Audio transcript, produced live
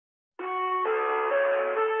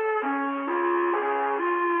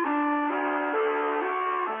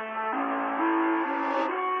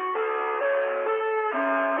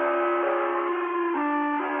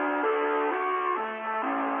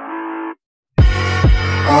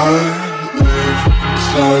I live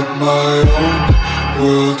inside my own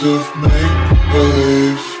world of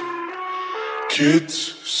make-believe. Kids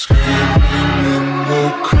screaming in the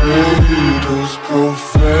cradles,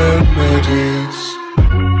 profanities.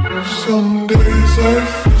 Some days I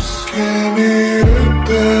feel skinnier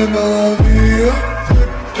than all the other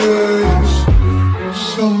days.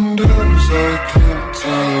 Sometimes I can't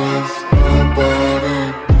tell if my body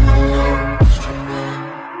belongs to me.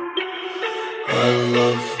 I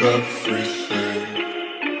love everything.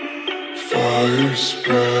 Fire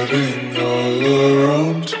spreading all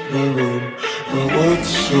around my room. My world's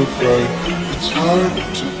so bright, it's hard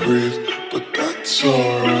to breathe, but that's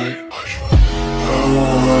alright. I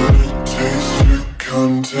wanna taste your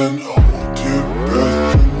content, hold your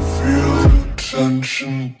breath and feel the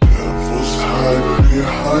tension. Devils hide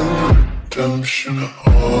behind redemption.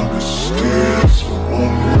 Honesty is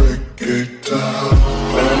one way gate to hell.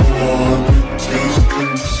 I wanna taste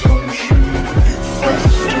consumption. Be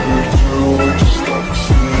faster to watch stop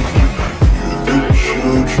sleeping. Hear the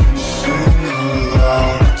children sing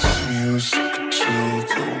aloud. It's music till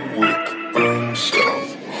the wick burns out.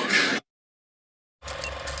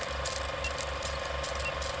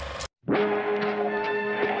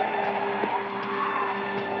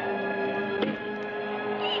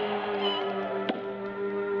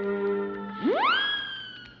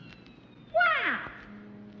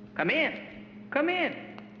 Come in. Come in.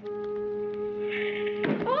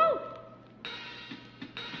 Oh.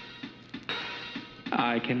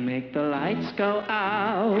 I can make the lights go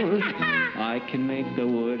out. I can make the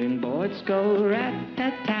wooden boards go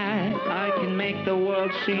rat-tat-tat. I can make the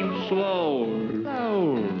world seem slow.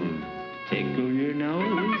 Tickle your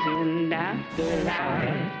nose and after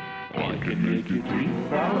that, I can make you dream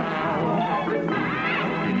fall out. I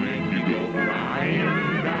can make you go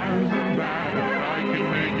crying thousand back. I can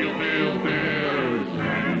make you feel this.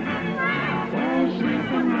 While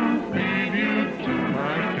sleeping, I'll feed you to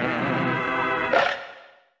my cat.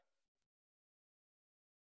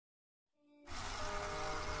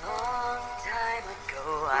 Long time ago,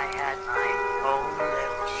 I had my own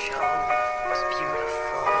little show. It was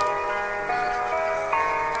beautiful, angel.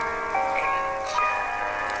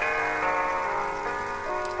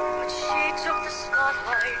 But she took the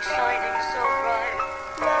spotlight, shining so bright,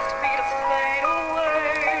 left me to fade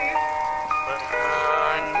away. But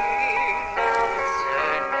honey, now it's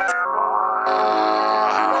turned.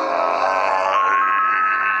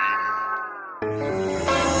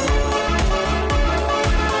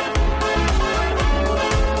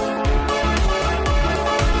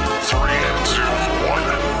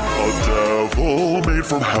 Made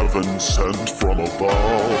from heaven, sent from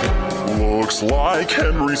above. Looks like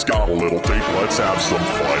Henry's got a little date, let's have some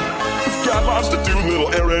fun. We've got lots to do,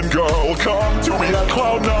 little errand girl, come to me at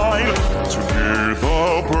Cloud 9. To be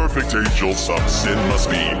the perfect angel, some sin must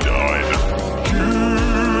be done.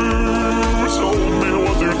 You told me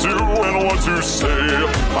what to do and what to say,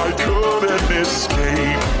 I couldn't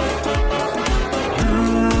escape.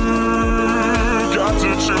 You got to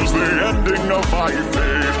choose the ending of my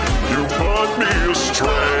fate. You put me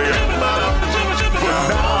astray, but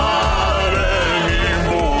not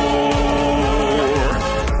anymore.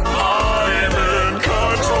 I'm in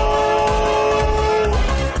control.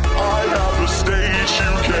 I have the stage,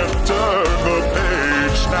 you can't turn the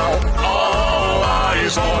page. Now all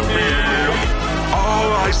eyes on me, all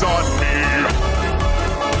eyes on me,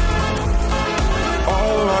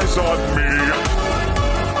 all eyes on me.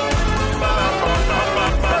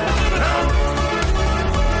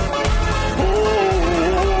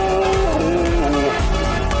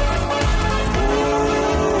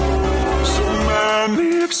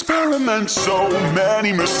 Experiments, so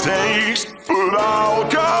many mistakes, but I'll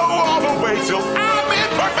go all the way till I'm in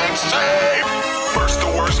perfect shape. First the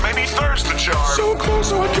worst, maybe third's the charm. So close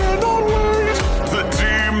so I cannot wait. The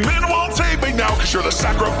demon won't take me now, 'cause you're the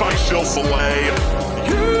sacrifice she'll slay.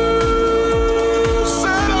 You